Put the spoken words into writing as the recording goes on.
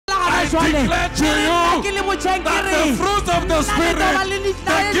declare to you that the fruit of the Spirit,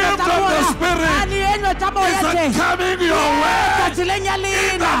 the gift of the Spirit, is coming your way. In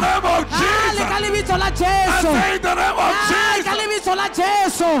the name of Jesus. I say in the name of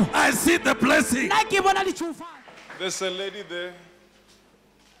Jesus. I see the blessing. There's a lady there.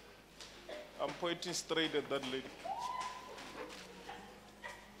 I'm pointing straight at that lady.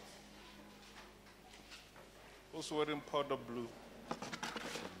 Who's wearing powder blue?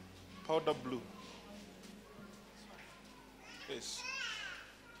 Powder blue. Yes.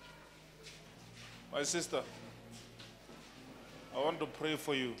 My sister, I want to pray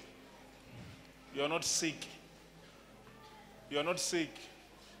for you. You are not sick. You are not sick.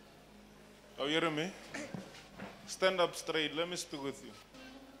 Are you hearing me? Stand up straight. Let me speak with you.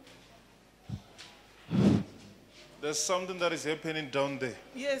 There's something that is happening down there.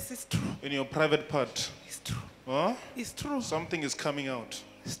 Yes, it's true. In your private part. It's true. Huh? It's true. Something is coming out.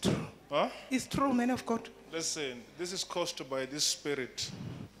 It's true. Huh? It's true, man of God. Listen, this is caused by this spirit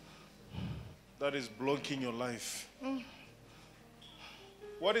that is blocking your life.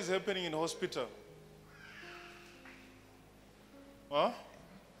 What is happening in hospital? Huh?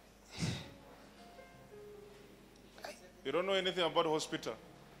 You don't know anything about hospital?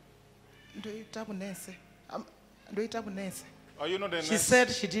 Are you not a nurse? She said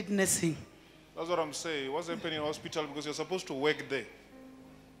she did nursing. That's what I'm saying. What's happening in hospital? Because you're supposed to work there.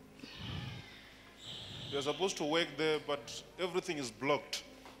 You're supposed to work there, but everything is blocked.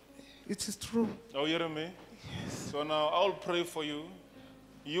 It is true. Are you hearing me? Yes. So now I'll pray for you.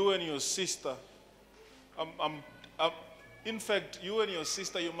 You and your sister. In fact, you and your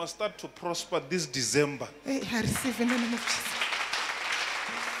sister, you must start to prosper this December. Hey, I receive in the name of Jesus.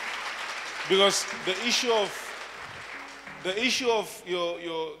 Because the issue of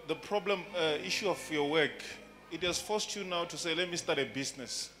the problem issue of your work, it has forced you now to say, let me start a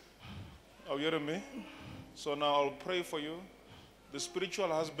business. Are you hearing me? So now I'll pray for you. The spiritual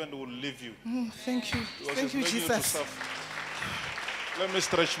husband will leave you. Thank you. Thank you, Jesus. Let me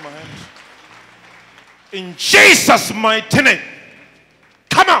stretch my hand. In Jesus' mighty name.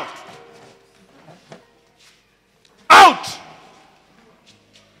 Come out. Out.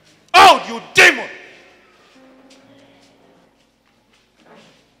 Out, you demon.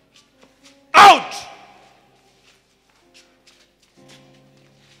 Out.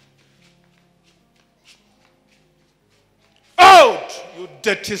 Out, you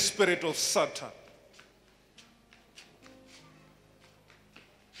dirty spirit of Satan.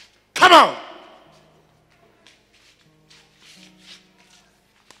 Come out.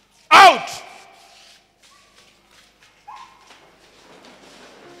 Out.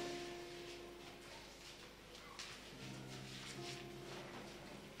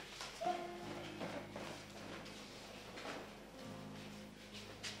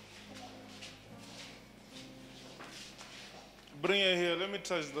 Bring her here. Let me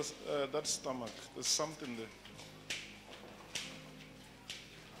touch this, that stomach. There's something there.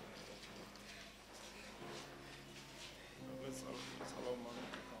 Let's allow Mommy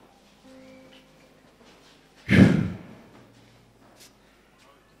to come.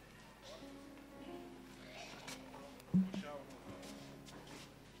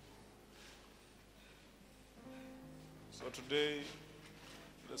 So today,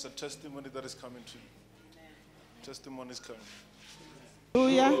 there's a testimony that is coming to you. Testimony is coming.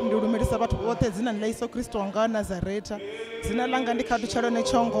 Hallelujah, ndilumelisa bathu bote dzina la Yesu Kristo wanga Nazareta. Dzina langa ndikhadutshala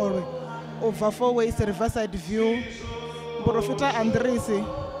nechongolwe. Over 4 ways Riverside View. Prophet Andries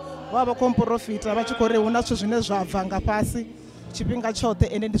waba komprofita vachikore una zwithu zwine zwa bva nga fhasi. Tshipinga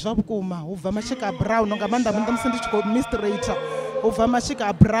tshoṱhe ende ndi zwa vhukuma. Ubva mashika brown nga manda musi ndi tshi ko administrator. Ubva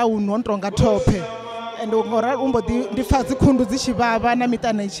mashika brown on tonga thophe. And ngora umbo ndi pfa dzikhundu dzi tshivhava na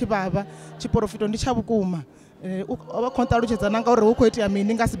mitana itshivhava. Tshiprofito ndi tsha vhukuma. Abakhontalutshedza nanga uri hu khou itea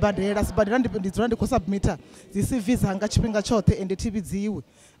mini nga sibadela ndi dzula ndi khou submita dzi CV dzanga tshifhinga tshoṱhe ende TV dziwe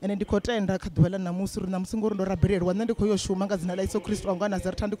ende ndi khou tenda kha ḓuvha ḽa namusi uri namusi ngori ndo rabelelwa nṋe ndi khou yo shuma nga dzina ḽa Yesu Kristo wanga wa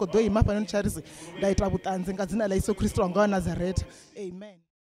Nazareta ndi khou ḓo ima hafhanoni Charles nda ita vhuṱanzi nga dzina ḽa Yesu Kristo wanga wa Nazareta. Amen.